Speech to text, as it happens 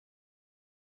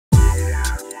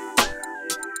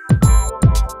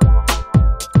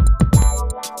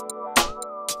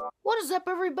is up,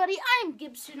 everybody? I'm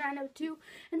Gibbs2902,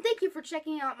 and thank you for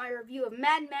checking out my review of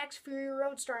Mad Max Fury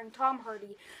Road starring Tom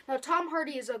Hardy. Now, Tom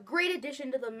Hardy is a great addition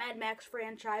to the Mad Max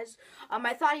franchise.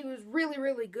 I thought he was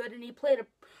really good, and he played a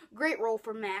great role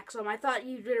for Max. I thought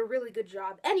he did a really good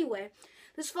job. Anyway,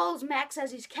 this follows Max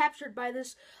as he's captured by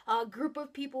this group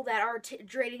of people that are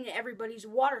draining everybody's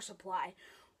water supply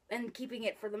and keeping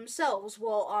it for themselves.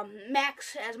 Well,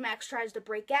 as Max tries to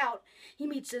break out, he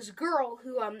meets this girl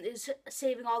who is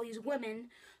saving all these women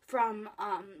from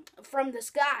this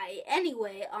guy.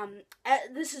 Anyway,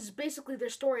 this is basically their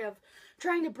story of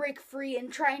trying to break free and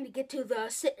trying to get to the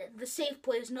safe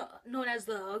place known as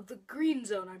the Green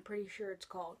Zone. I'm pretty sure it's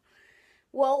called.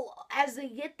 Well, as they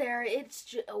get there,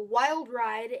 it's a wild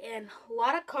ride and a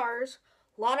lot of cars,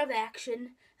 a lot of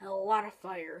action, and a lot of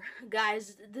fire.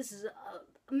 Guys, this is an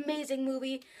amazing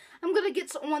movie. I'm going to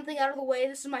get one thing out of the way.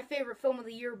 This is my favorite film of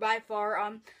the year by far.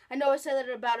 I know I said that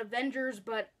about Avengers,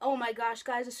 but oh my gosh,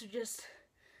 guys, this is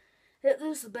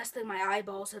the best thing my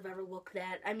eyeballs have ever looked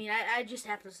at. I mean, I just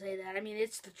have to say that. I mean,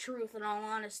 it's the truth in all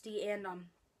honesty, and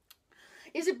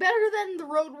is it better than The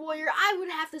Road Warrior? I would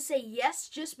have to say yes,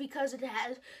 just because it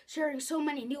has sharing so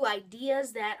many new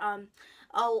ideas that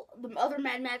the other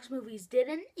Mad Max movies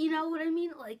didn't. You know what I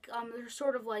mean? Like, they're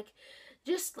sort of like,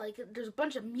 just like, there's a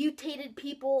bunch of mutated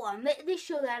people. They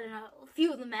show that in a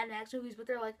few of the Mad Max movies, but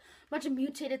they're like a bunch of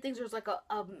mutated things. There's like a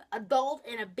adult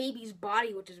in a baby's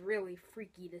body, which is really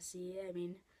freaky to see. I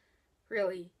mean,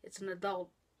 really, it's an adult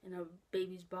in a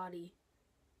baby's body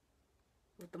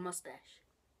with the mustache.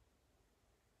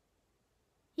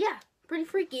 Yeah, pretty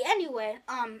freaky. Anyway,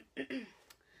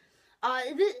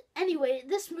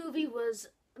 this movie was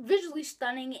visually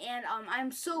stunning, and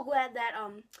I'm so glad that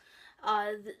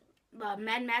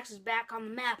Mad Max is back on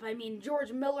the map. I mean,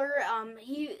 George Miller,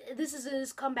 this is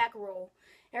his comeback role.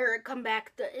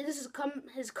 This is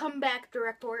his comeback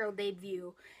directorial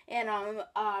debut, and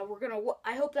I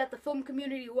hope that the film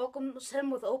community welcomes him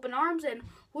with open arms, and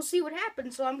we'll see what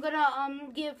happens. So I'm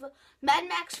gonna give Mad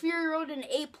Max Fury Road an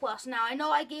A+. Now I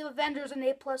know I gave Avengers an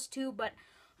A+ too, but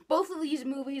both of these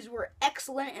movies were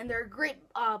excellent, and they're great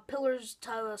pillars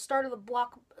to the start of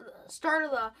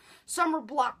the summer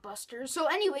blockbusters. So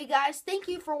anyway, guys, thank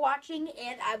you for watching,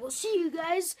 and I will see you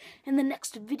guys in the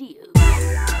next video.